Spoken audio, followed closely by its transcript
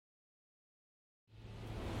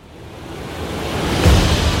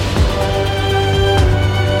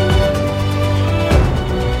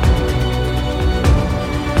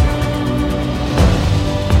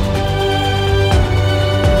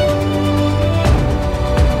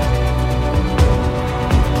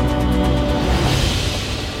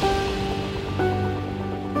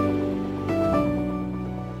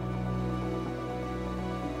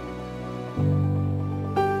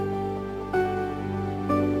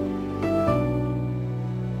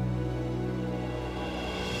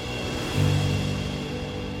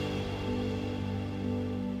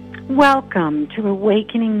Welcome to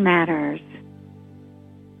Awakening Matters.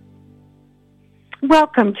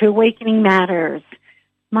 Welcome to Awakening Matters.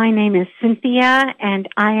 My name is Cynthia, and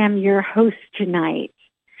I am your host tonight.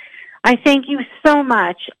 I thank you so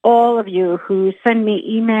much, all of you who send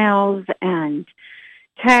me emails and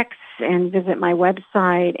texts and visit my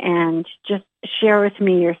website and just share with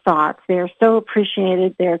me your thoughts. They are so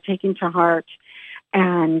appreciated. They are taken to heart,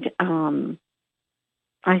 and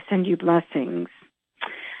I send you blessings.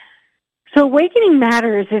 So Awakening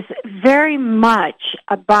Matters is very much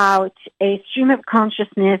about a stream of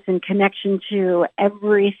consciousness and connection to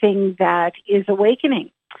everything that is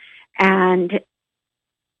awakening. And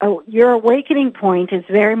your awakening point is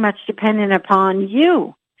very much dependent upon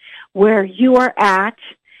you, where you are at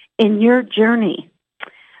in your journey.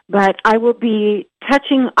 But I will be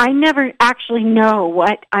touching, I never actually know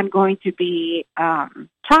what I'm going to be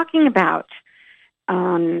talking about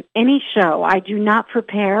on any show. I do not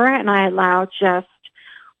prepare, and I allow just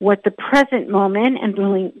what the present moment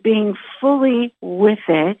and being fully with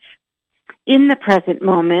it in the present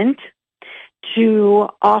moment to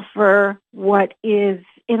offer what is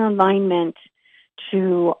in alignment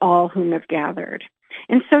to all whom have gathered.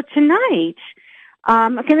 And so tonight,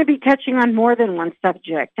 I'm going to be touching on more than one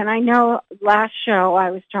subject. And I know last show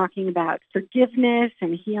I was talking about forgiveness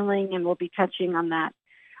and healing, and we'll be touching on that.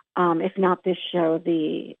 If not this show,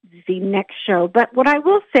 the next show. But what I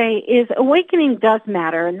will say is awakening does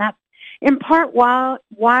matter, and that's in part why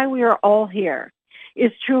we are all here,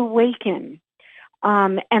 is to awaken.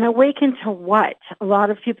 And awaken to what? A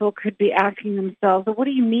lot of people could be asking themselves, what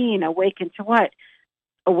do you mean, awaken to what?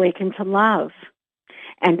 Awaken to love.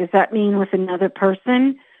 And does that mean with another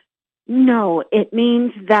person? No, it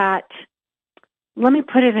means that, let me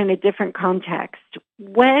put it in a different context.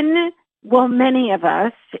 Many of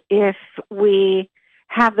us, if we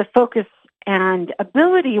have the focus and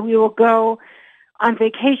ability, we will go on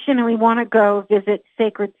vacation and we want to go visit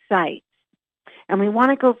sacred sites. And we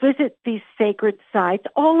want to go visit these sacred sites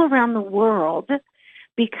all around the world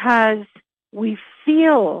because we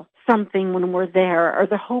feel something when we're there, or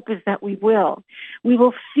the hope is that we will. We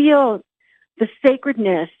will feel the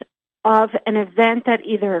sacredness of an event that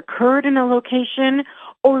either occurred in a location,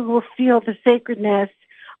 or we will feel the sacredness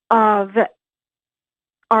of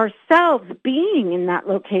ourselves being in that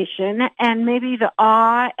location, and maybe the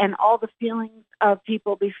awe and all the feelings of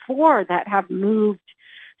people before that have moved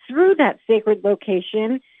through that sacred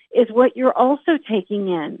location is what you're also taking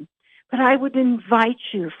in. But I would invite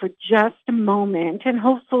you for just a moment, and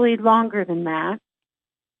hopefully longer than that,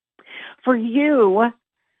 for you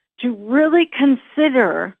to really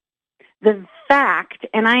consider the fact,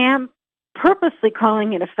 and I am purposely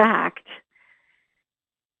calling it a fact,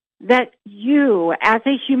 that you, as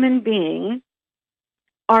a human being,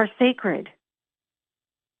 are sacred.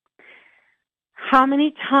 How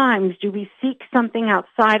many times do we seek something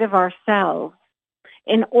outside of ourselves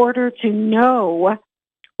in order to know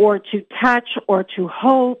or to touch or to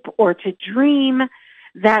hope or to dream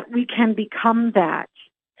that we can become that?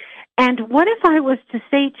 And what if I was to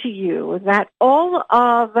say to you that all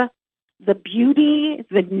of the beauty,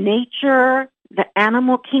 the nature, the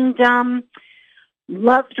animal kingdom,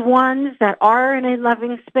 loved ones that are in a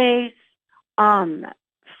loving space,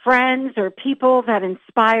 friends or people that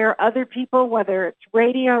inspire other people, whether it's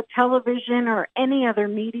radio, television, or any other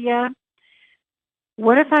media,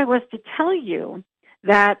 what if I was to tell you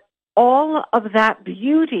that all of that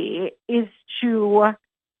beauty is to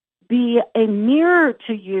be a mirror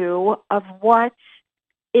to you of what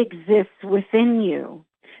exists within you,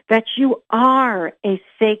 that you are a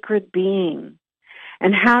sacred being?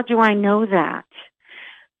 And how do I know that?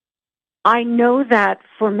 I know that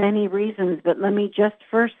for many reasons, but let me just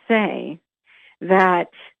first say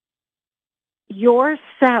that your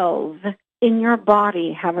cells in your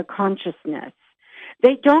body have a consciousness.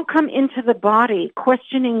 They don't come into the body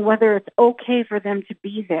questioning whether it's okay for them to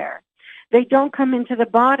be there. They don't come into the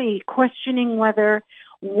body questioning whether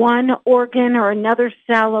one organ or another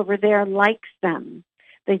cell over there likes them.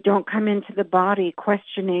 They don't come into the body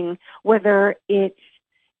questioning whether it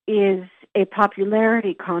is a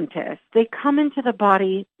popularity contest. They come into the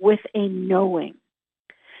body with a knowing.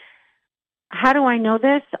 How do I know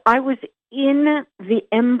this? I was in the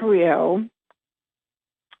embryo.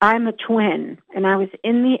 I'm a twin, and I was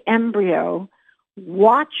in the embryo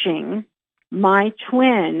watching my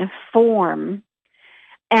twin form,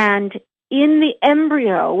 and in the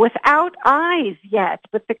embryo, without eyes yet,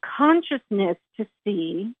 but the consciousness to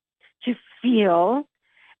see, to feel,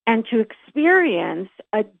 and to experience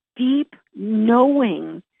a deep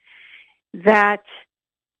knowing that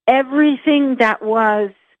everything that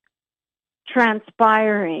was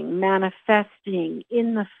transpiring, manifesting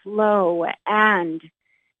in the flow and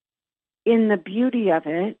in the beauty of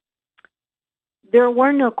it, there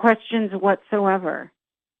were no questions whatsoever.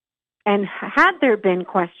 And had there been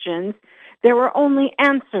questions, there were only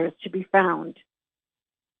answers to be found.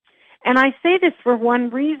 And I say this for one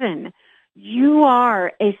reason. You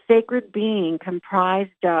are a sacred being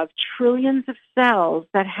comprised of trillions of cells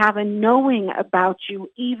that have a knowing about you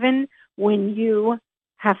even when you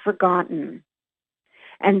have forgotten.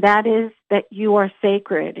 And that is that you are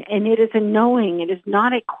sacred. And it is a knowing. It is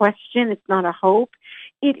not a question. It's not a hope.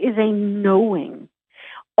 It is a knowing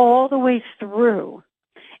all the way through.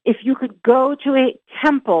 If you could go to a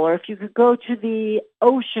temple, or if you could go to the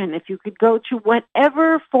ocean, if you could go to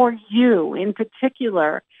whatever for you in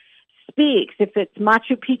particular speaks, if it's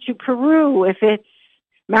Machu Picchu, Peru, if it's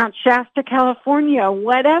Mount Shasta, California,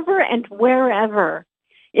 whatever and wherever,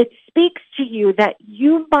 it speaks to you that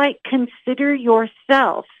you might consider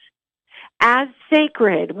yourself as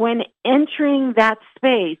sacred when entering that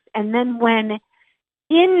space. And then when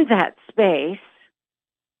in that space,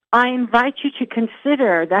 I invite you to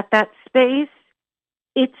consider that that space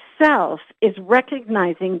itself is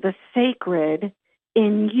recognizing the sacred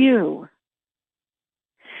in you.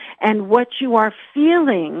 And what you are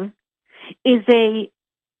feeling is a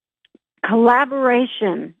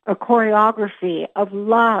collaboration, a choreography of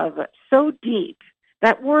love so deep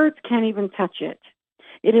that words can't even touch it.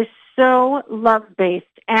 It is so love-based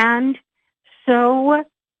and so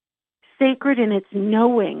sacred in its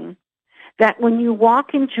knowing that when you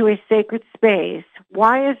walk into a sacred space,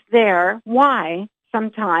 why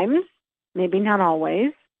sometimes, maybe not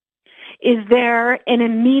always, is there an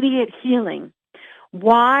immediate healing?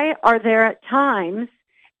 Why are there at times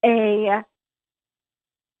a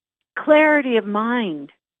clarity of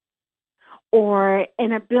mind or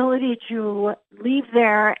an ability to leave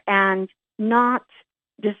there and not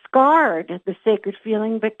discard the sacred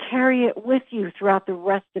feeling, but carry it with you throughout the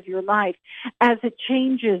rest of your life as it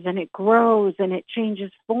changes and it grows and it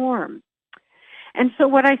changes form? And so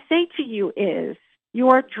what I say to you is, you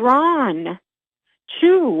are drawn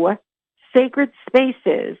to sacred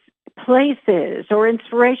spaces, places, or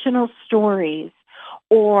inspirational stories,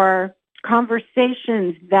 or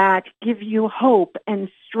conversations that give you hope and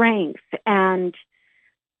strength and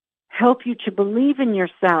help you to believe in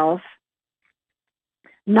yourself,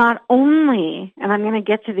 not only, and I'm going to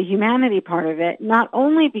get to the humanity part of it, not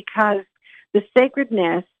only because the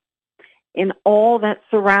sacredness in all that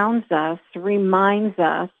surrounds us reminds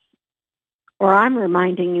us, or I'm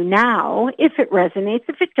reminding you now, if it resonates,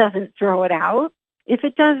 if it doesn't, throw it out. If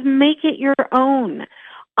it does, make it your own.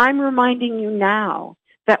 I'm reminding you now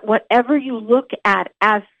that whatever you look at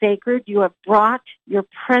as sacred, you have brought your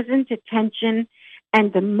present attention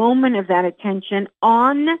and the moment of that attention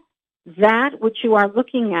on that which you are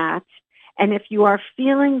looking at. And if you are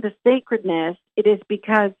feeling the sacredness, it is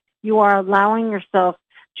because you are allowing yourself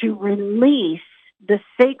to release the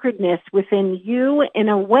sacredness within you in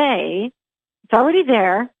a way. It's already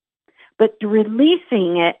there, but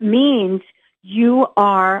releasing it means you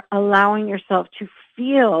are allowing yourself to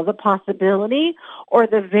feel the possibility or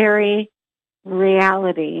the very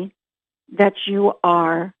reality that you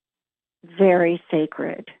are very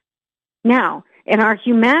sacred. Now, in our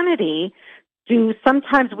humanity,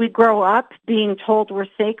 sometimes we grow up being told we're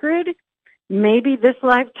sacred? Maybe this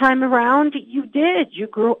lifetime around you did. You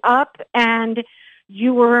grew up and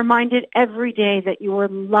you were reminded every day that you were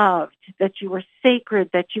loved, that you were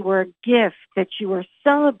sacred, that you were a gift, that you were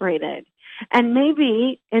celebrated. And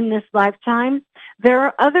maybe in this lifetime, there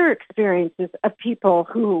are other experiences of people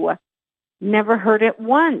who never heard it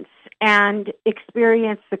once and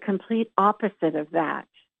experienced the complete opposite of that.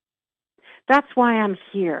 That's why I'm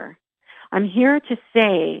here. I'm here to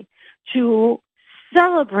say, to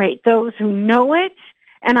celebrate those who know it,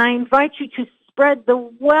 and I invite you to spread the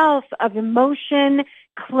wealth of emotion,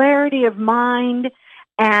 clarity of mind,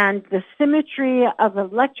 and the symmetry of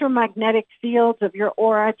electromagnetic fields of your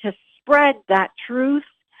aura to spread that truth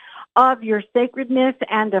of your sacredness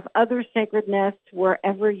and of other sacredness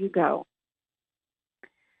wherever you go.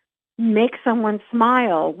 Make someone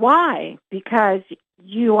smile. Why? Because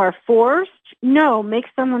you are forced? No, make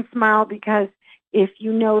someone smile because if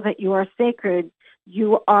you know that you are sacred,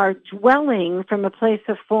 you are dwelling from a place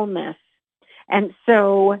of fullness. And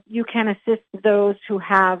so you can assist those who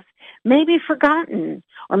have maybe forgotten,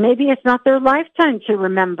 or maybe it's not their lifetime to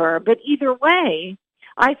remember. But either way,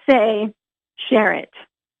 I say share it.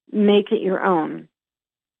 Make it your own.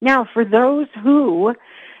 Now, for those who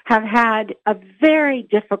have had a very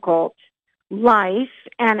difficult life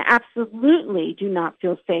and absolutely do not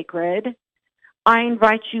feel sacred, I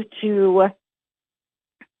invite you to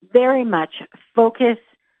very much focus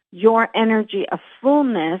your energy of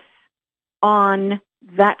fullness on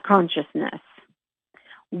that consciousness.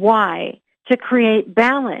 Why? To create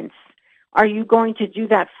balance. Are you going to do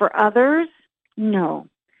that for others? No.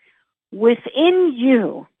 Within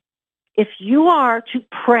you, if you are to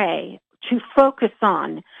pray, to focus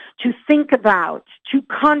on, to think about, to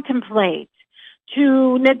contemplate,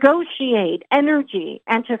 to negotiate energy,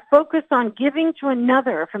 and to focus on giving to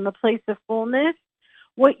another from a place of fullness,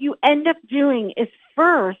 what you end up doing is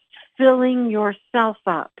first filling yourself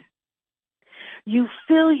up. You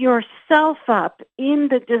fill yourself up in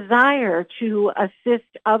the desire to assist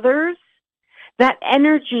others. That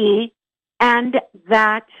energy and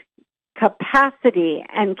that capacity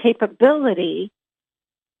and capability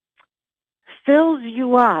fills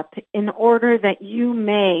you up in order that you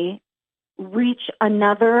may reach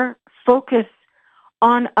another, focus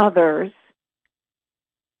on others.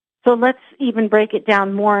 So let's even break it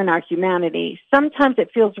down more in our humanity. Sometimes it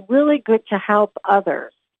feels really good to help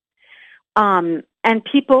others. And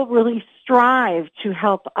people really strive to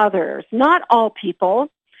help others. Not all people,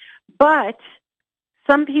 but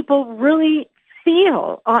some people really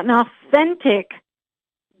feel an authentic,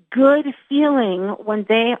 good feeling when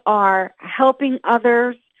they are helping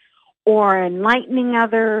others or enlightening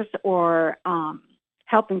others or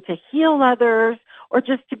helping to heal others or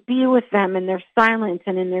just to be with them in their silence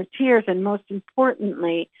and in their tears, and most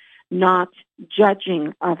importantly, not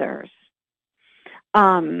judging others.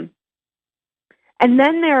 And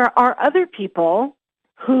then there are other people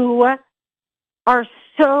who are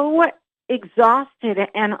so exhausted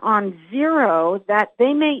and on zero that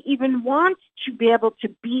they may even want to be able to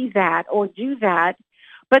be that or do that,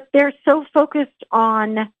 but they're so focused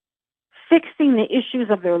on fixing the issues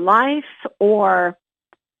of their life, or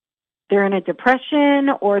they're in a depression,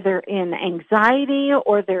 or they're in anxiety,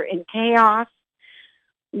 or they're in chaos.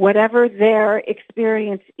 Whatever their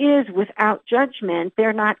experience is, without judgment,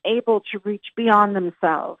 they're not able to reach beyond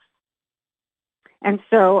themselves. And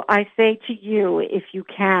so I say to you, if you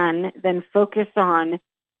can, then focus on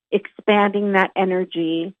expanding that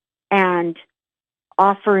energy and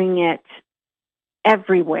offering it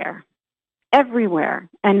everywhere,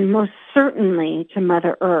 and most certainly to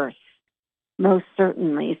Mother Earth, most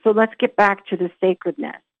certainly. So let's get back to the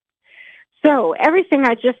sacredness. So everything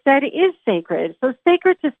I just said is sacred. So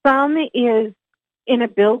sacred to some is in a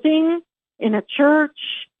building, in a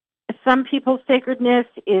church. Some people's sacredness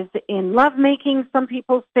is in lovemaking. Some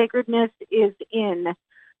people's sacredness is in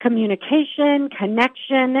communication,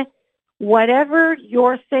 connection, whatever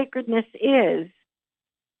your sacredness is.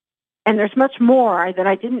 And there's much more that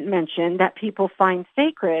I didn't mention that people find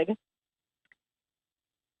sacred.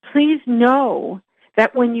 Please know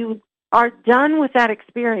that when you are done with that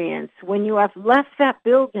experience, when you have left that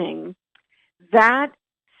building, that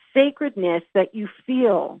sacredness that you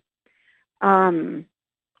feel,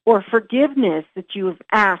 or forgiveness that you have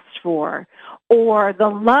asked for, or the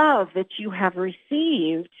love that you have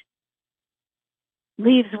received,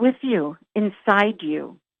 leaves with you, inside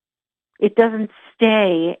you. It doesn't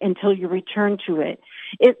stay until you return to it.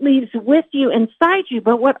 It leaves with you, inside you,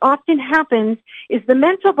 but what often happens is the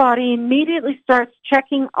mental body immediately starts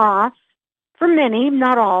checking off, for many,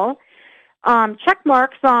 not all, check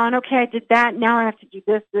marks on, okay, I did that, now I have to do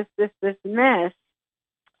this, and this.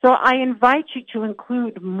 So I invite you to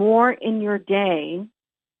include more in your day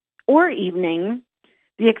or evening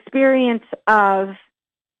the experience of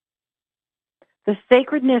the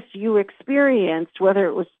sacredness you experienced, whether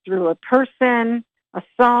it was through a person, a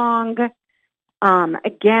song,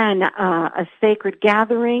 a sacred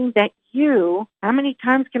gathering that you, how many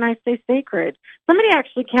times can I say sacred? Somebody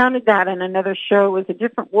actually counted that in another show. It was a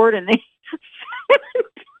different word, and they sent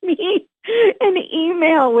me an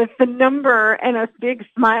email with the number and a big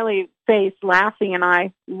smiley face laughing, and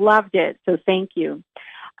I loved it, so thank you.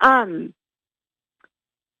 But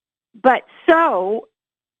so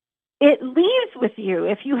it leaves with you.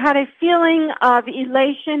 If you had a feeling of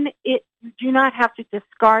elation, you do not have to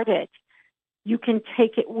discard it. You can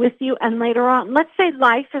take it with you, and later on, let's say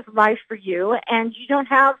life is life for you, and you don't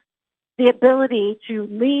have the ability to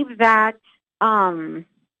leave that,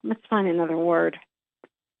 let's find another word,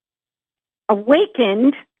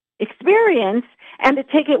 awakened experience, and to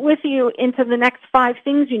take it with you into the next 5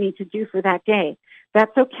 things you need to do for that day.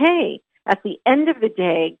 That's okay. At the end of the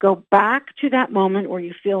day, go back to that moment where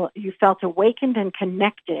you felt awakened and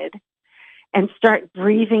connected, and start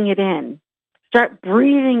breathing it in. Start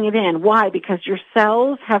breathing it in. Why? Because your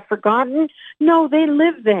cells have forgotten? No, they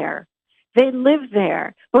live there. They live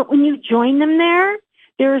there. But when you join them there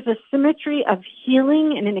is a symmetry of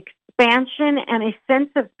healing and an expansion and a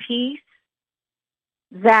sense of peace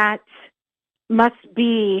that must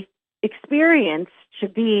be experienced to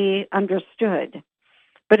be understood.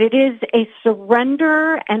 But it is a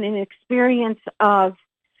surrender and an experience of,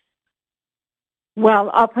 well,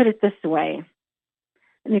 I'll put it this way,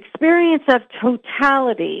 an experience of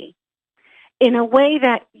totality in a way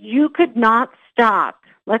that you could not stop.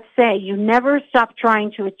 Let's say you never stop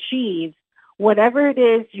trying to achieve whatever it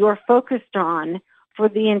is you're focused on for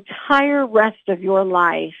the entire rest of your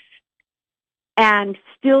life and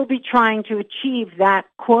still be trying to achieve that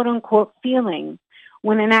quote-unquote feeling,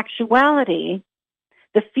 when in actuality,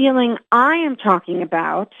 the feeling I am talking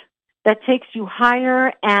about that takes you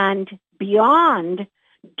higher and beyond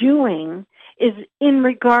doing is in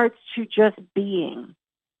regards to just being.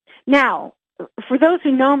 Now, for those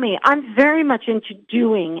who know me, I'm very much into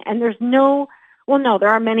doing, and there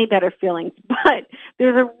are many better feelings, but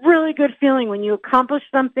there's a really good feeling when you accomplish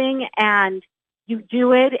something and you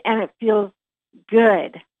do it and it feels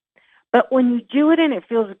good. But when you do it and it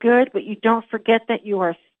feels good, but you don't forget that you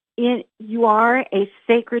are a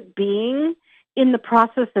sacred being in the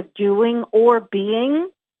process of doing or being,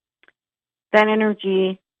 that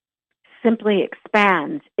energy simply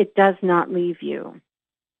expands. It does not leave you.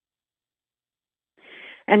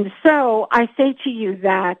 And so I say to you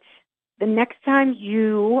that the next time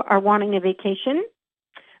you are wanting a vacation,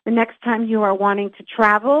 the next time you are wanting to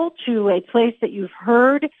travel to a place that you've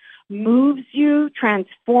heard moves you,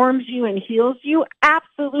 transforms you, and heals you,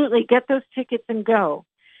 absolutely get those tickets and go.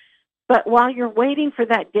 But while you're waiting for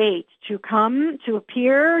that date to come, to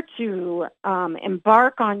appear, to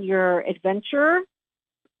embark on your adventure,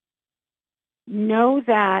 know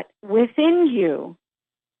that within you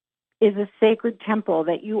is a sacred temple,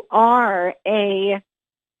 that you are a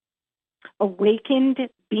awakened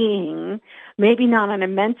being, maybe not on a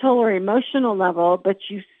mental or emotional level, but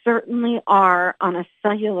you certainly are on a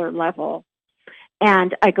cellular level.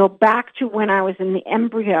 And I go back to when I was in the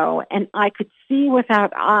embryo and I could see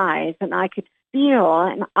without eyes and I could feel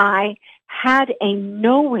and I had a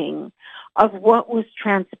knowing of what was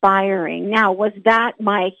transpiring. Now, was that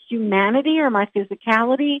my humanity or my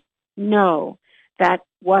physicality? No, that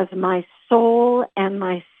was my soul and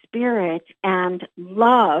my spirit and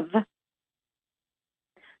love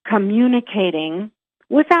communicating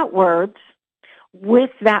without words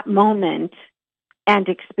with that moment and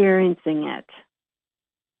experiencing it.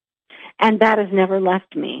 And that has never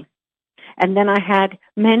left me. And then I had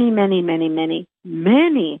many, many, many, many,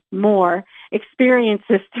 many more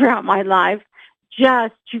experiences throughout my life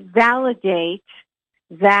just to validate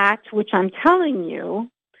that which I'm telling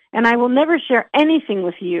you. And I will never share anything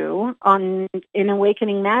with you in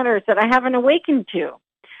Awakening Matters that I haven't awakened to,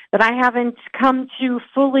 that I haven't come to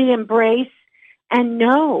fully embrace and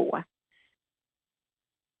know.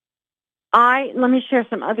 Let me share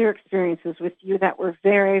some other experiences with you that were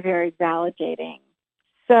very, very validating.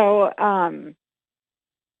 So,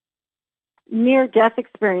 near-death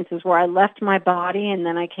experiences where I left my body and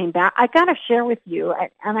then I came back. I got to share with you,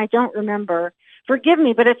 and I don't remember. Forgive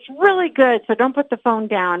me, but it's really good, so don't put the phone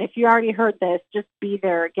down. If you already heard this, just be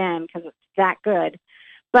there again because it's that good.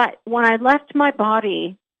 But when I left my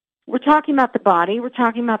body, we're talking about the body, we're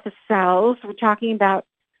talking about the cells, we're talking about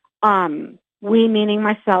we, meaning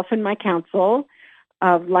myself and my council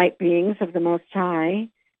of light beings of the Most High,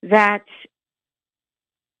 that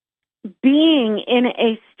being in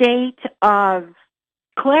a state of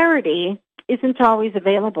clarity isn't always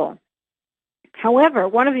available. However,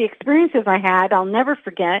 one of the experiences I had, I'll never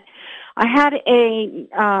forget, I had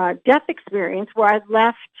a death experience where I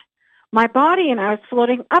left my body and I was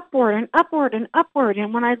floating upward and upward and upward.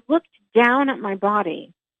 And when I looked down at my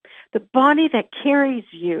body, the body that carries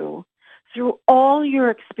you through all your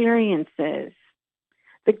experiences,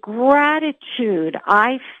 the gratitude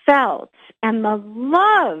I felt and the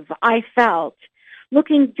love I felt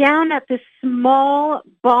looking down at this small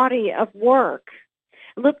body of work.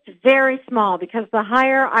 It looked very small because the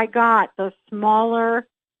higher I got, the smaller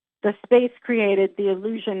the space created the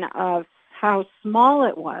illusion of how small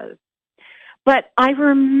it was. But I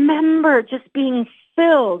remember just being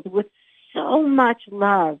filled with so much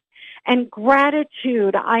love and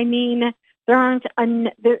gratitude. I mean, there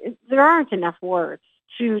aren't enough words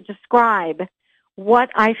to describe what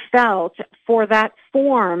I felt for that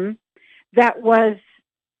form that was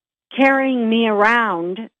carrying me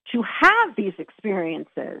around to have these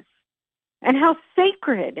experiences, and how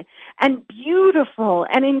sacred and beautiful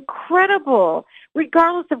and incredible,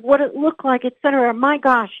 regardless of what it looked like, etc. My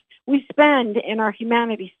gosh, we spend in our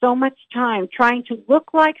humanity so much time trying to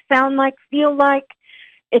look like, sound like, feel like,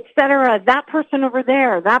 etc. That person over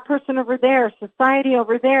there, society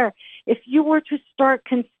over there. If you were to start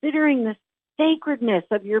considering the sacredness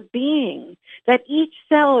of your being, that each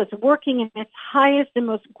cell is working in its highest and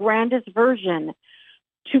most grandest version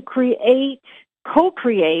to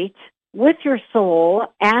co-create with your soul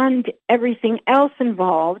and everything else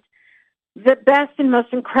involved, the best and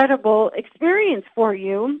most incredible experience for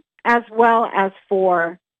you, as well as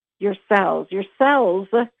for your cells. Your cells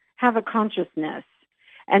have a consciousness,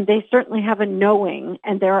 and they certainly have a knowing,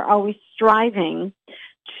 and they're always striving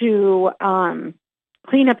to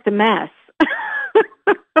clean up the mess.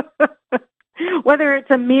 Whether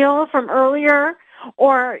it's a meal from earlier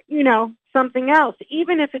or, something else.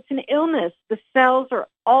 Even if it's an illness, the cells are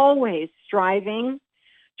always striving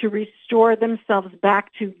to restore themselves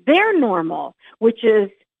back to their normal, which is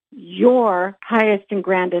your highest and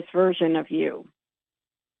grandest version of you.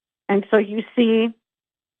 And so you see,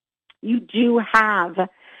 you do have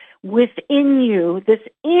within you this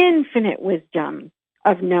infinite wisdom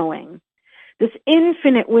of knowing, this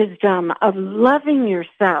infinite wisdom of loving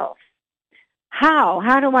yourself. How?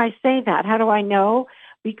 How do I say that? How do I know?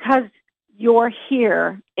 Because you're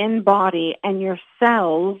here in body and your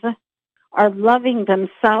cells are loving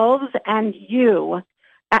themselves and you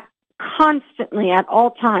constantly at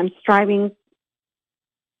all times striving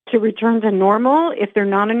to return to normal if they're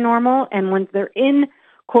not in normal. And when they're in,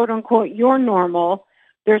 quote unquote, your normal,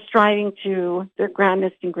 they're striving to their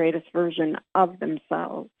grandest and greatest version of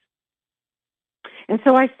themselves. And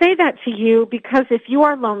so I say that to you because if you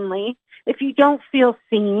are lonely, if you don't feel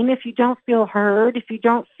seen, if you don't feel heard, if you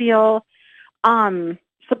don't feel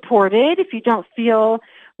supported, if you don't feel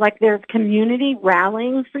like there's community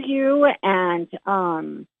rallying for you and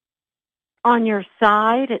on your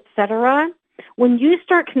side, etc., when you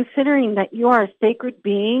start considering that you are a sacred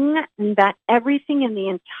being and that everything in the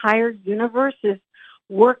entire universe is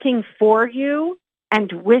working for you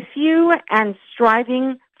and with you and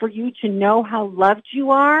striving for you to know how loved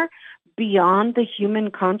you are beyond the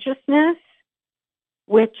human consciousness,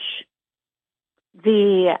 which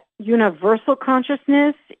the universal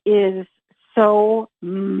consciousness is so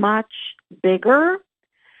much bigger,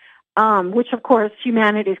 which of course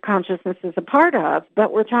humanity's consciousness is a part of,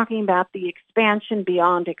 but we're talking about the expansion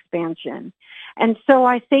beyond expansion. And so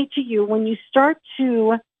I say to you, when you start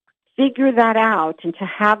to figure that out and to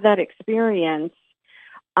have that experience,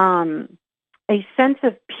 a sense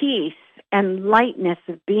of peace and lightness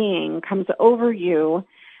of being comes over you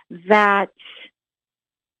that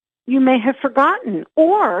you may have forgotten,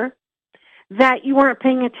 or that you weren't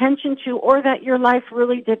paying attention to, or that your life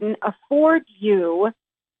really didn't afford you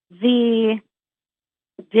the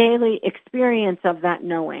daily experience of that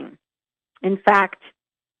knowing. In fact,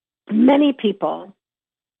 many people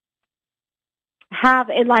have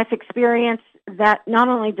a life experience that not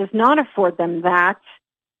only does not afford them that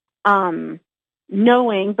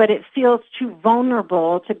knowing, but it feels too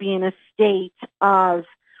vulnerable to be in a state of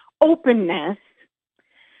openness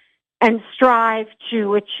and strive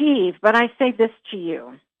to achieve. But I say this to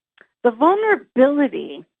you, the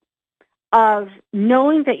vulnerability of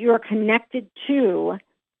knowing that you are connected to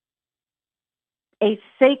a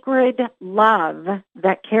sacred love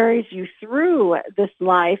that carries you through this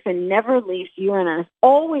life and never leaves you and is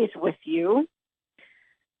always with you,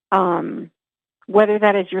 whether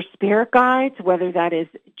that is your spirit guides, whether that is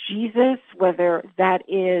Jesus, whether that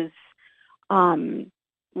is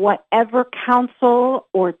whatever counsel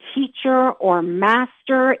or teacher or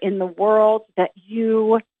master in the world that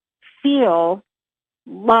you feel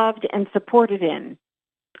loved and supported in.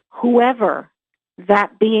 Whoever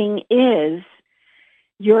that being is,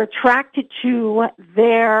 you're attracted to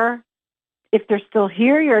if they're still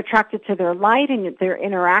here, you're attracted to their light and their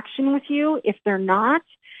interaction with you. If they're not,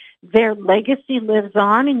 their legacy lives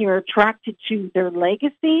on and you're attracted to their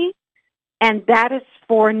legacy. And that is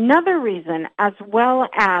for another reason, as well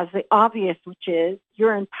as the obvious, which is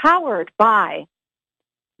you're empowered by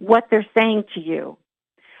what they're saying to you.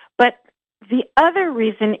 But the other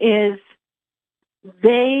reason is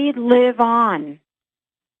they live on.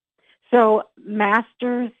 So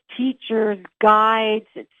masters, teachers, guides,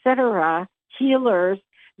 etc., healers,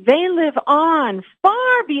 they live on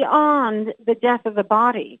far beyond the death of the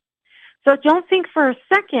body. So don't think for a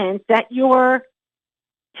second that your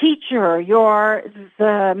teacher,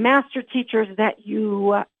 the master teachers that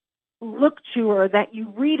you look to or that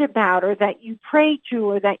you read about or that you pray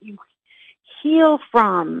to or that you heal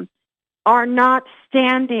from are not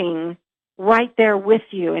standing right there with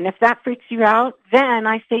you. And if that freaks you out, then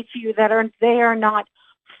I say to you that they are not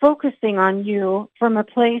focusing on you from a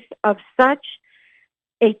place of such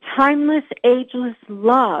a timeless, ageless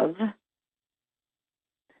love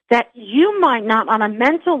that you might not on a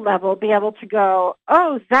mental level be able to go,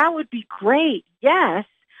 oh, that would be great, yes,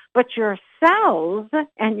 but your cells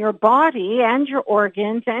and your body and your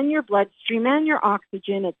organs and your bloodstream and your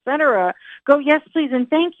oxygen, etc., go, yes, please, and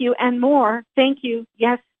thank you, and more, thank you,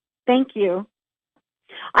 yes, thank you.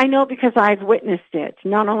 I know because I've witnessed it,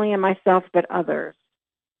 not only in myself, but others.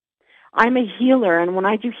 I'm a healer, and when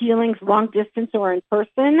I do healings long distance or in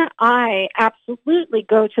person, I absolutely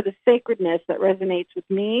go to the sacredness that resonates with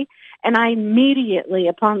me, and I immediately,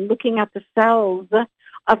 upon looking at the cells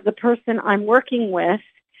of the person I'm working with,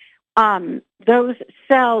 those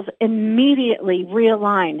cells immediately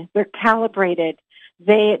realign. They're calibrated.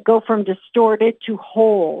 They go from distorted to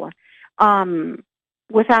whole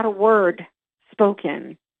without a word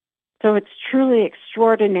spoken. So it's truly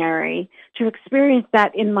extraordinary to experience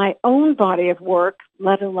that in my own body of work,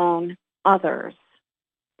 let alone others.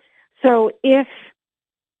 So if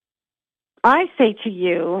I say to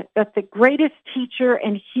you that the greatest teacher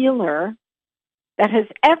and healer that has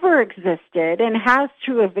ever existed and has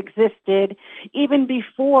to have existed even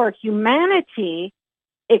before humanity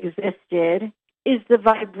existed is the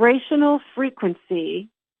vibrational frequency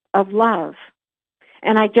of love.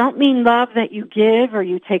 And I don't mean love that you give or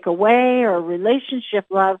you take away or relationship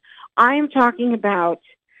love. I am talking about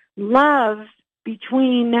love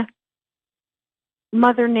between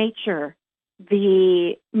Mother Nature,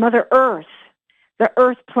 the Mother Earth, the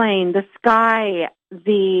earth plane, the sky,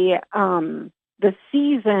 the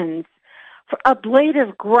seasons, a blade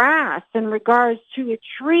of grass in regards to a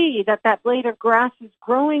tree that blade of grass is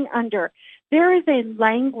growing under. There is a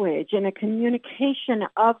language and a communication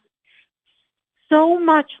of so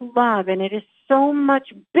much love, and it is so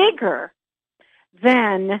much bigger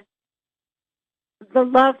than the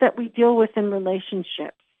love that we deal with in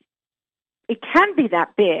relationships. It can be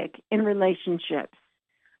that big in relationships,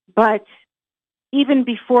 but even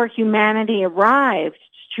before humanity arrived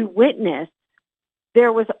to witness,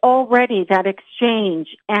 there was already that exchange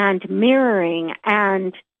and mirroring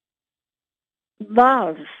and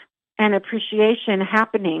love and appreciation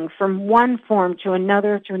happening from one form to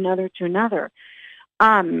another, to another, to another. So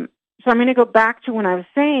I'm going to go back to when I was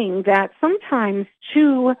saying that sometimes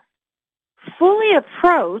to fully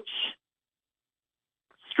approach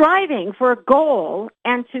striving for a goal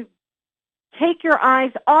and to take your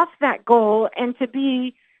eyes off that goal and to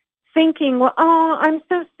be thinking, well, oh, I'm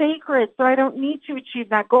so sacred, so I don't need to achieve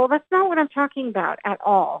that goal. That's not what I'm talking about at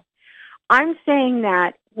all. I'm saying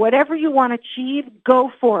that whatever you want to achieve,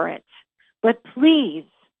 go for it. But please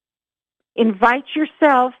invite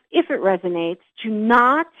yourself, if it resonates, to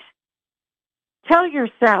not tell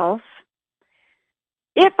yourself,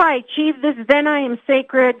 if I achieve this, then I am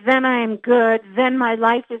sacred, then I am good, then my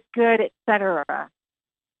life is good, etc.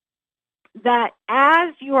 That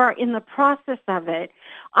as you are in the process of it,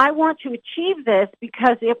 I want to achieve this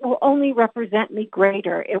because it will only represent me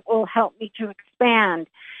greater. It will help me to expand.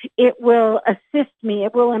 It will assist me.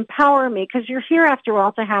 It will empower me, because you're here, after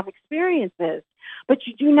all, to have experiences. But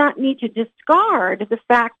you do not need to discard the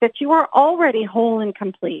fact that you are already whole and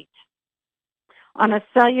complete on a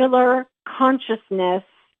cellular consciousness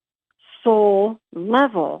soul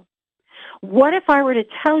level. What if I were to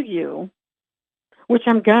tell you, which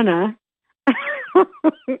I'm gonna,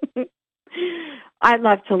 I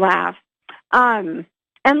love to laugh, and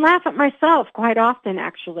laugh at myself quite often,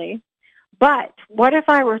 actually. But what if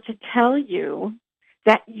I were to tell you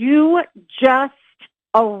that you just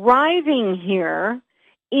arriving here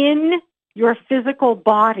in your physical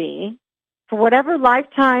body, for whatever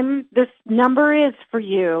lifetime this number is for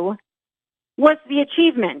you, was the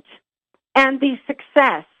achievement and the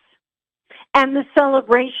success and the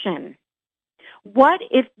celebration? What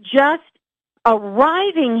if just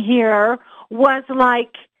arriving here was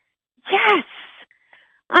like, yes,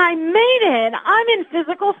 I made it. I'm in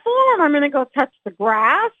physical form. I'm going to go touch the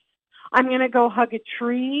grass. I'm going to go hug a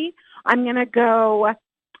tree. I'm going to go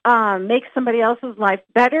make somebody else's life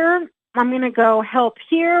better. I'm going to go help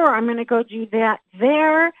here, or I'm going to go do that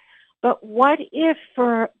there. But what if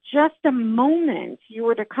for just a moment you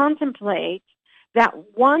were to contemplate that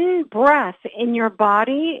one breath in your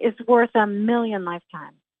body is worth 1,000,000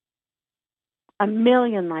 lifetimes?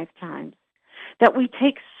 1,000,000 lifetimes. That we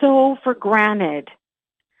take so for granted,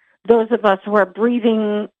 those of us who are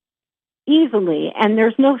breathing easily, and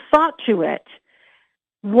there's no thought to it,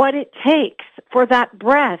 what it takes for that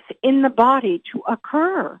breath in the body to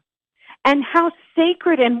occur. And how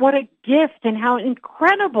sacred and what a gift and how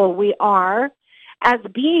incredible we are as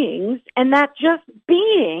beings, and that just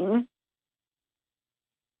being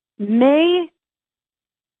may,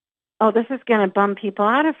 oh, this is going to bum people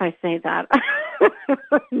out if I say that.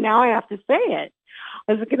 Now I have to say it.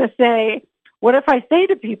 I was going to say, what if I say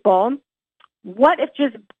to people, what if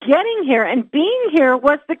just getting here and being here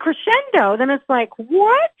was the crescendo? Then it's like,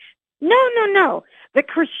 what? No, no, no. The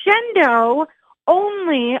crescendo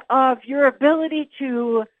only of your ability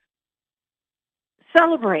to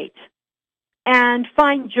celebrate and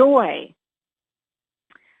find joy.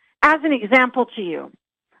 As an example to you,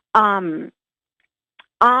 when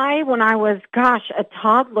I was, a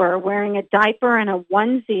toddler wearing a diaper and a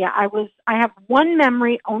onesie, I have one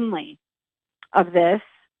memory only of this.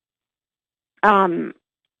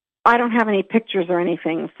 I don't have any pictures or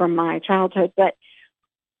anything from my childhood, but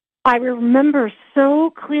I remember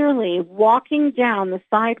so clearly walking down the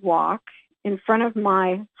sidewalk in front of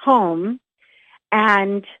my home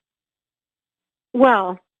and,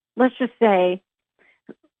 well, let's just say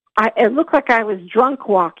it looked like I was drunk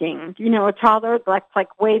walking. You know, a toddler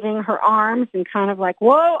like waving her arms and kind of like,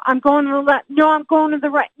 whoa, I'm going to the left. No, I'm going to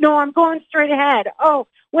the right. No, I'm going straight ahead. Oh,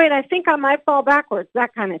 wait, I think I might fall backwards,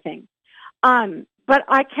 that kind of thing. But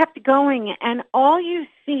I kept going, and all you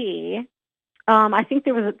see, I think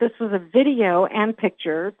this was a video and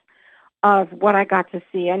pictures of what I got to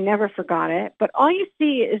see. I never forgot it. But all you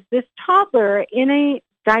see is this toddler in a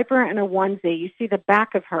diaper and a onesie. You see the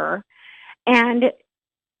back of her, and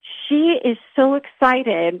she is so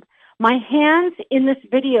excited. My hands in this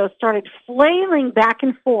video started flailing back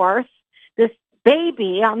and forth, this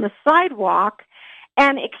baby on the sidewalk,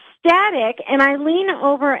 and ecstatic, and I lean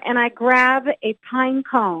over and I grab a pine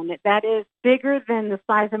cone that is bigger than the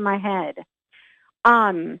size of my head,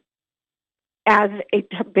 as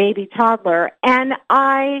a baby toddler, and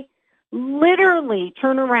I literally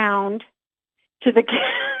turn around to the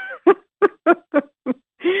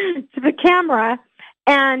to the camera,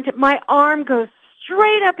 and my arm goes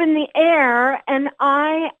straight up in the air, and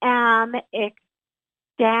I am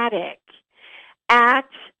ecstatic at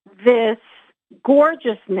this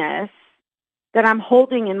gorgeousness that I'm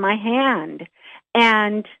holding in my hand.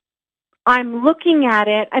 And I'm looking at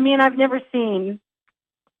it. I mean, I've never seen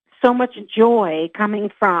so much joy coming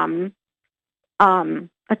from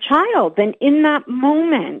a child than in that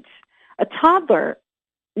moment, a toddler,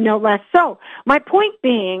 no less. So my point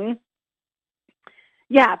being,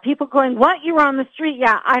 yeah, people going, what, you were on the street?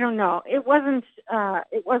 Yeah, I don't know. It wasn't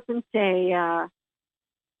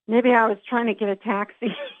maybe I was trying to get a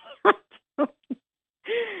taxi.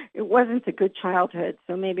 It wasn't a good childhood,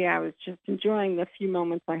 so maybe I was just enjoying the few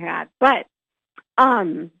moments I had. But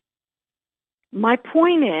my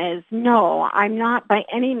point is, no, I'm not by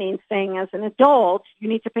any means saying as an adult you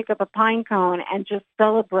need to pick up a pine cone and just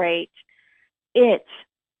celebrate it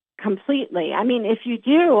completely. I mean, if you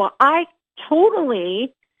do, I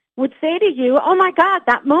totally would say to you, oh my God,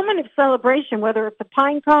 that moment of celebration, whether it's a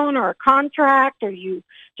pine cone or a contract, or you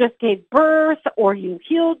just gave birth, or you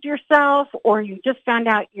healed yourself, or you just found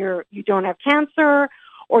out you don't have cancer,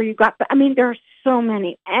 or you got, I mean, there are so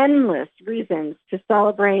many endless reasons to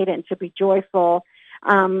celebrate and to be joyful,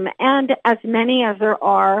 and as many as there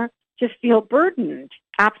are to feel burdened.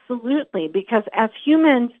 Absolutely, because as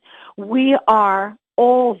humans, we are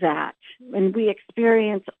all that, and we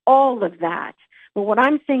experience all of that. But what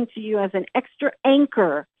I'm saying to you as an extra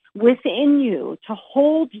anchor within you to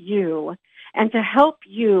hold you and to help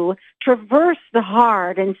you traverse the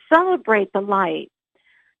hard and celebrate the light,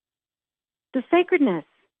 the sacredness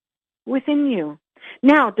within you.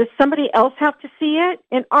 Now, does somebody else have to see it?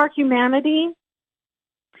 In our humanity,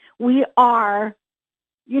 we are,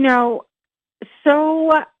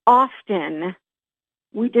 so often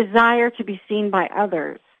we desire to be seen by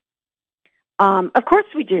others. Of course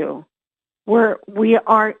we do. We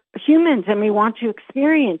are humans, and we want to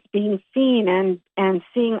experience being seen and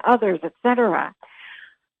seeing others, etc.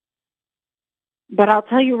 But I'll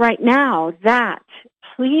tell you right now that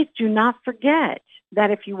please do not forget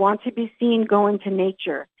that if you want to be seen, go into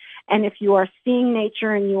nature. And if you are seeing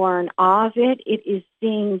nature and you are in awe of it, it is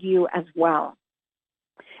seeing you as well.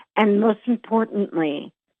 And most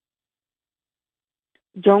importantly,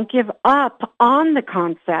 don't give up on the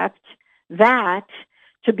concept that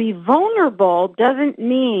to be vulnerable doesn't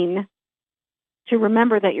mean to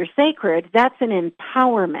remember that you're sacred. That's an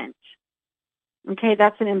empowerment. Okay,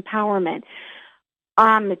 that's an empowerment.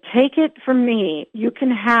 Take it from me. You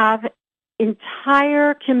can have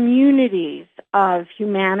entire communities of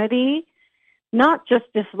humanity not just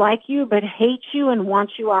dislike you, but hate you and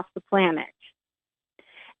want you off the planet.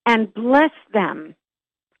 And bless them.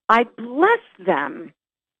 I bless them.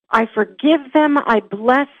 I forgive them. I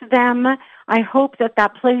bless them. I hope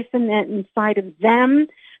that place inside of them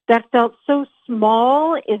that felt so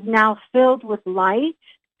small is now filled with light.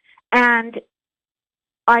 And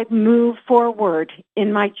I move forward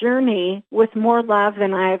in my journey with more love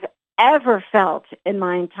than I've ever felt in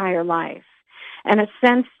my entire life. and a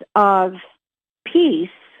sense of peace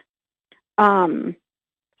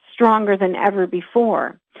stronger than ever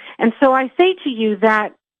before. And so I say to you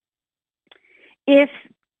that if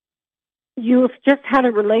you've just had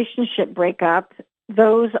a relationship breakup,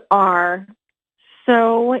 those are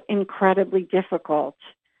so incredibly difficult.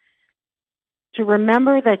 To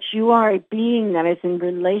remember that you are a being that is in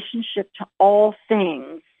relationship to all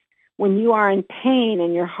things when you are in pain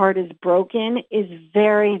and your heart is broken is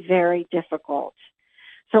very, very difficult.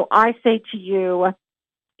 So I say to you,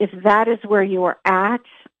 if that is where you are at,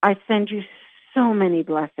 I send you so many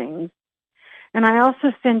blessings. And I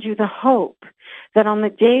also send you the hope that on the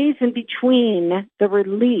days in between the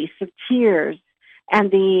release of tears and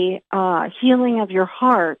the healing of your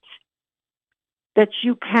heart, that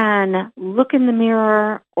you can look in the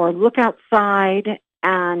mirror or look outside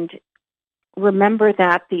and remember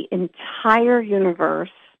that the entire universe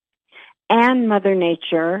and Mother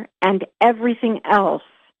Nature and everything else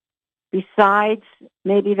besides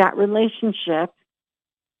maybe that relationship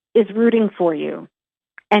is rooting for you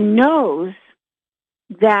and knows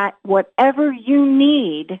that whatever you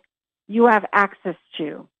need, you have access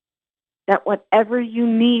to. That whatever you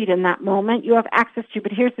need in that moment, you have access to.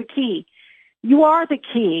 But here's the key. You are the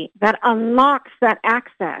key that unlocks that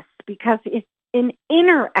access because it's an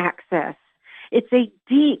inner access. It's a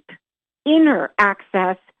deep inner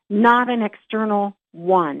access, not an external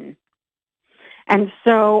one. And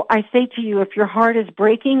so I say to you, if your heart is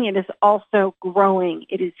breaking, it is also growing.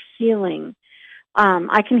 It is healing.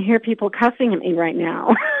 I can hear people cussing at me right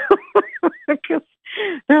now because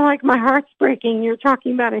they're like, my heart's breaking. You're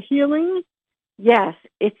talking about a healing? Yes,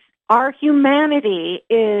 it's our humanity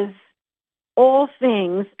is all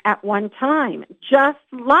things at one time. Just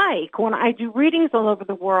like when I do readings all over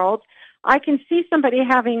the world, I can see somebody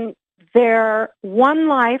having their one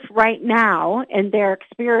life right now and their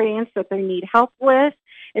experience that they need help with,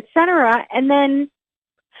 etc., and then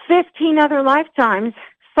 15 other lifetimes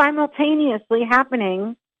simultaneously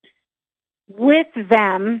happening with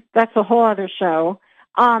them. That's a whole other show,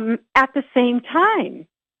 at the same time.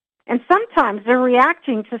 And sometimes they're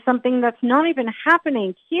reacting to something that's not even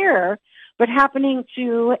happening here, but happening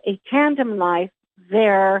to a tandem life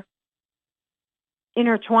they're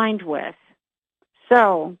intertwined with.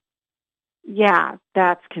 So, yeah,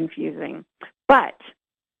 that's confusing. But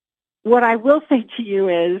what I will say to you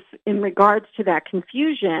is, in regards to that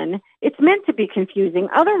confusion, it's meant to be confusing.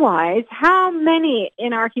 Otherwise, how many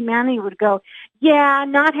in our humanity would go, yeah,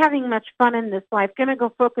 not having much fun in this life, going to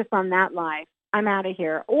go focus on that life. I'm out of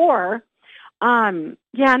here. Or,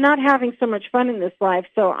 yeah, not having so much fun in this life,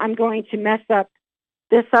 so I'm going to mess up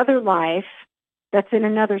this other life that's in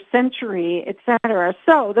another century, etc.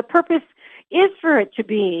 So the purpose is for it to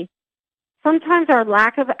be sometimes our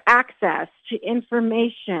lack of access to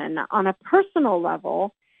information on a personal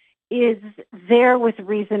level is there with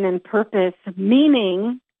reason and purpose,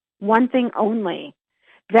 meaning one thing only,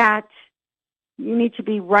 that you need to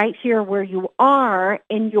be right here where you are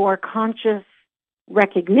in your conscious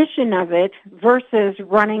recognition of it versus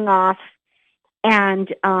running off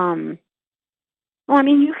and, well, I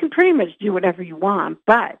mean, you can pretty much do whatever you want,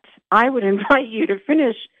 but I would invite you to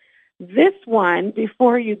finish this one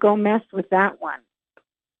before you go mess with that one.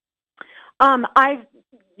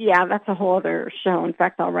 Yeah, that's a whole other show. In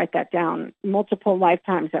fact, I'll write that down. Multiple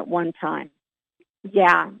lifetimes at one time.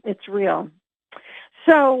 Yeah, it's real.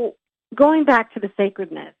 So going back to the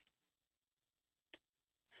sacredness,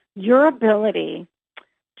 your ability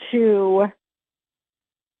to,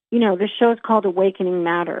 you know, the show is called Awakening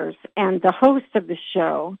Matters, and the host of the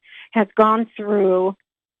show has gone through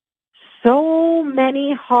so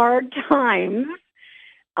many hard times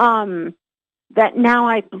that now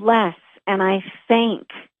I bless and I thank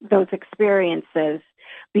those experiences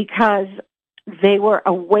because they were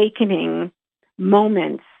awakening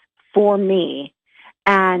moments for me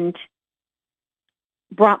and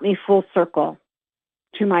brought me full circle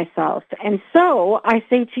to myself. And so I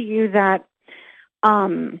say to you that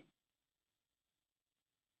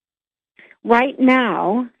right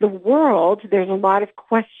now, the world, there's a lot of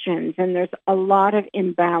questions and there's a lot of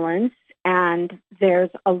imbalance and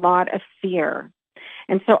there's a lot of fear.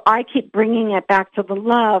 And so I keep bringing it back to the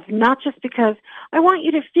love, not just because I want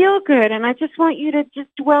you to feel good and I just want you to just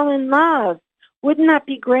dwell in love. Wouldn't that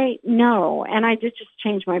be great? No. And I did just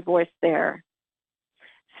change my voice there.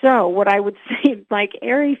 So what I would say is like,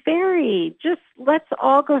 airy fairy, just let's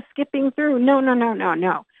all go skipping through. No.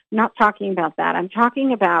 Not talking about that. I'm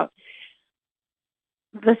talking about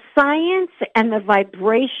the science and the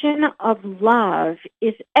vibration of love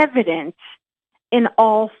is evident in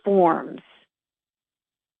all forms.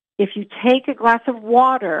 if you take a glass of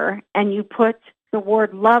water and you put the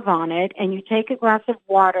word love on it, and you take a glass of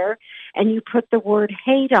water and you put the word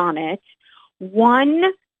hate on it,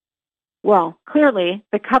 clearly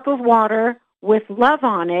the cup of water with love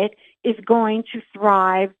on it is going to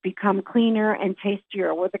thrive, become cleaner and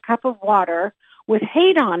tastier, where the cup of water with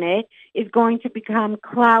hate on it is going to become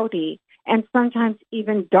cloudy and sometimes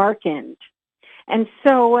even darkened. And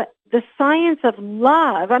so the science of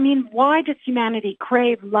love, why does humanity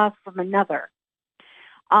crave love from another?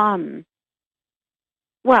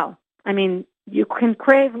 You can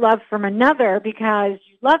crave love from another because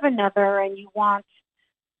you love another and you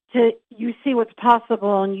see what's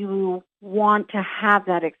possible and you want to have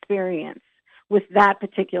that experience with that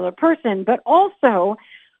particular person. But also,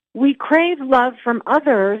 we crave love from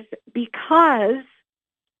others because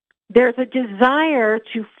there's a desire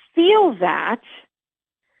to feel that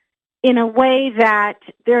in a way that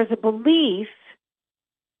there's a belief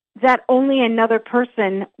that only another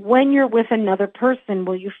person, when you're with another person,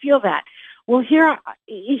 will you feel that. Well,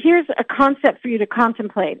 here's a concept for you to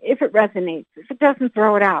contemplate, if it resonates. If it doesn't,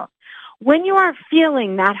 throw it out. When you are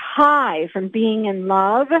feeling that high from being in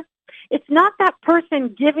love, it's not that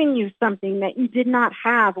person giving you something that you did not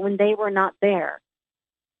have when they were not there.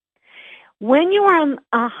 When you are on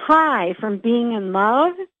a high from being in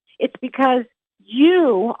love, it's because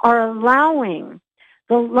you are allowing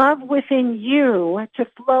the love within you to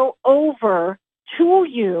flow over to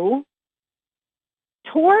you,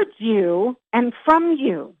 towards you, and from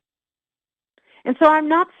you. And so I'm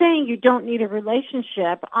not saying you don't need a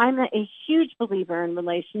relationship. I'm a huge believer in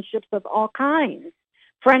relationships of all kinds,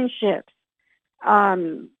 friendships,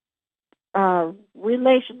 love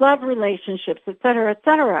relationships, et cetera, et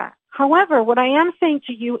cetera. However, what I am saying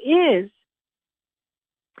to you is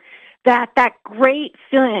that great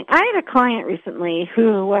feeling. I had a client recently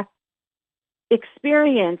who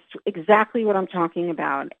experienced exactly what I'm talking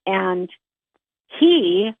about. And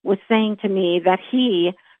he was saying to me that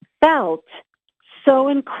he felt so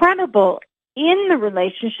incredible in the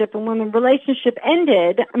relationship. And when the relationship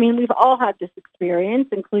ended, we've all had this experience,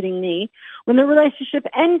 including me. When the relationship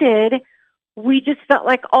ended, we just felt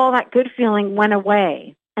like all that good feeling went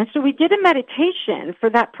away. And so we did a meditation for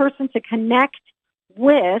that person to connect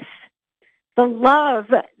with the love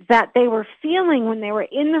that they were feeling when they were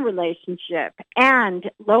in the relationship.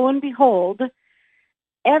 And lo and behold,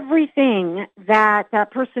 everything that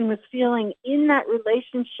person was feeling in that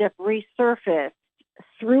relationship resurfaced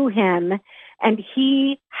through him, and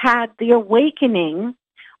he had the awakening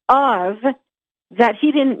of that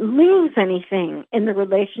he didn't lose anything in the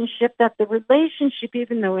relationship, that the relationship,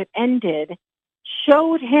 even though it ended,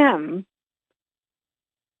 showed him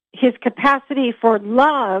his capacity for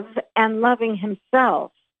love and loving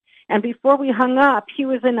himself. And before we hung up, he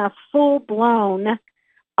was in a full-blown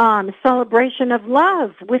celebration of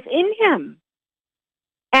love within him.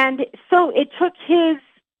 And so it took his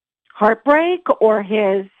heartbreak or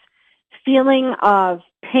his feeling of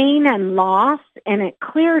pain and loss, and it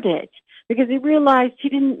cleared it because he realized he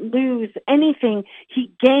didn't lose anything.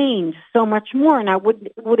 He gained so much more. Now,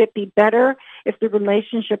 would it be better if the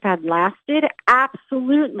relationship had lasted?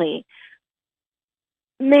 Absolutely.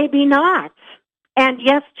 Maybe not. And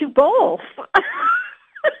yes to both.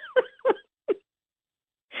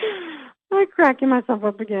 I'm cracking myself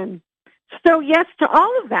up again. So yes to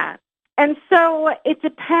all of that. And so it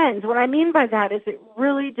depends. What I mean by that is it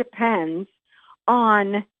really depends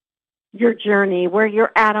on your journey, where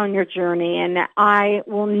you're at on your journey. And I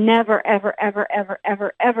will never, ever, ever, ever,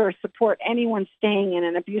 ever, ever support anyone staying in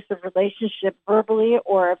an abusive relationship verbally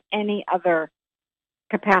or of any other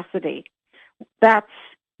capacity. That's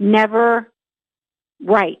never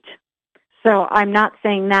right. So I'm not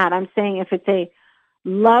saying that. I'm saying if it's a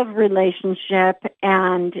love relationship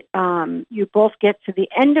and you both get to the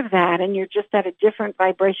end of that and you're just at a different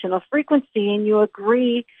vibrational frequency and you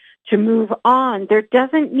agree to move on, there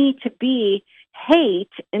doesn't need to be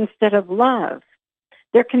hate instead of love.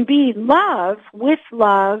 There can be love with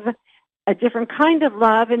love, a different kind of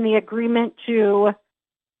love, in the agreement to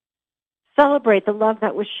celebrate the love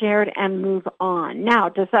that was shared and move on. Now,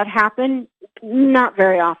 does that happen? Not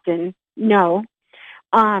very often, no.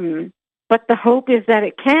 But the hope is that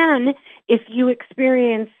it can if you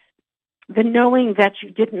experience the knowing that you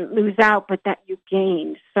didn't lose out, but that you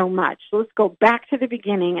gained so much. So let's go back to the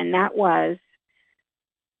beginning, and that was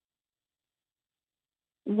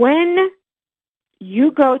when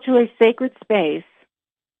you go to a sacred space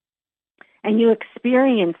and you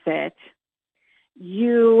experience it,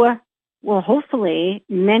 you will hopefully,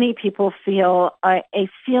 many people feel a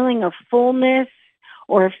feeling of fullness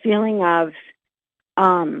or a feeling of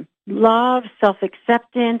love,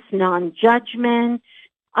 self-acceptance, non-judgment,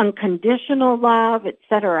 unconditional love,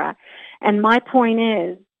 etc. And my point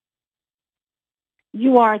is,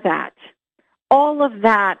 you are that. All of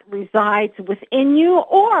that resides within you,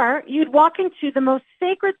 or you'd walk into the most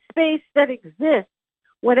sacred space that exists,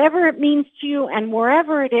 whatever it means to you and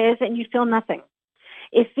wherever it is, and you feel nothing.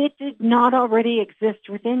 If it did not already exist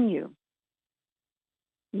within you,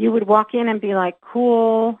 you would walk in and be like,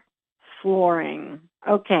 cool flooring.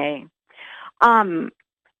 Okay. And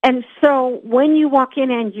so when you walk in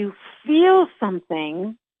and you feel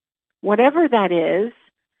something, whatever that is,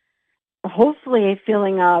 hopefully a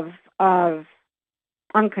feeling of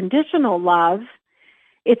unconditional love,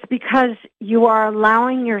 it's because you are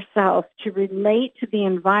allowing yourself to relate to the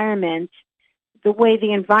environment the way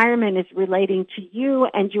the environment is relating to you,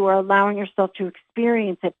 and you are allowing yourself to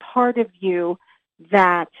experience a part of you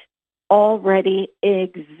that already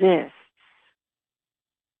exists.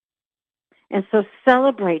 And so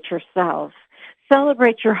celebrate yourself.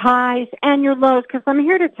 Celebrate your highs and your lows, because I'm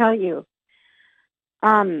here to tell you,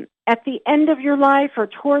 at the end of your life or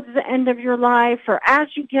towards the end of your life or as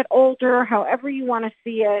you get older, however you want to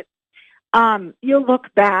see it, you'll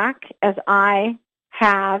look back, as I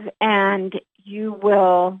have, and you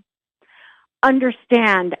will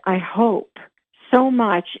understand, I hope, so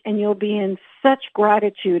much, and you'll be in such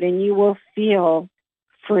gratitude, and you will feel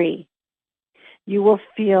free. You will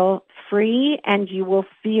feel free, and you will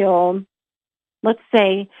feel, let's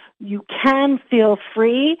say, you can feel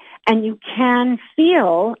free, and you can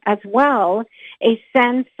feel as well a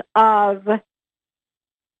sense of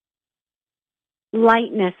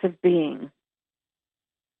lightness of being.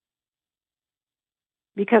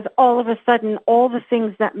 Because all of a sudden, all the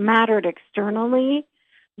things that mattered externally,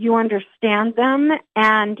 you understand them,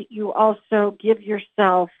 and you also give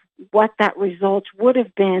yourself what that result would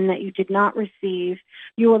have been that you did not receive.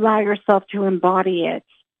 You allow yourself to embody it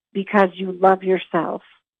because you love yourself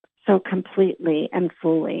so completely and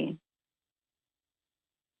fully.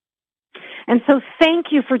 And so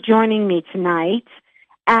thank you for joining me tonight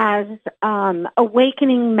as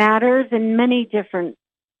Awakening Matters in many different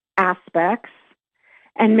aspects.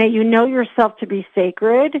 And may you know yourself to be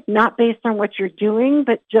sacred, not based on what you're doing,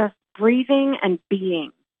 but just breathing and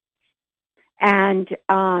being. And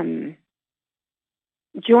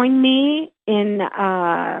join me in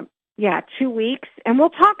 2 weeks, and we'll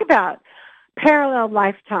talk about parallel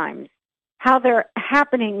lifetimes, how they're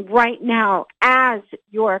happening right now as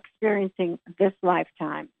you're experiencing this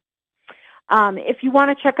lifetime. If you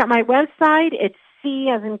want to check out my website, it's C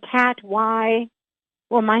as in cat, Y,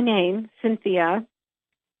 well, my name, Cynthia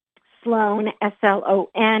Sloan,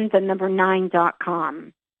 SLON,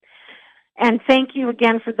 9.com. And thank you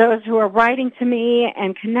again for those who are writing to me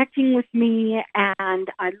and connecting with me, and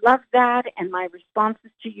I love that, and my responses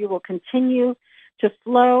to you will continue to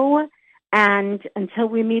flow, and until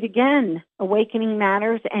we meet again, Awakening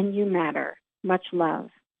Matters and you matter. Much love.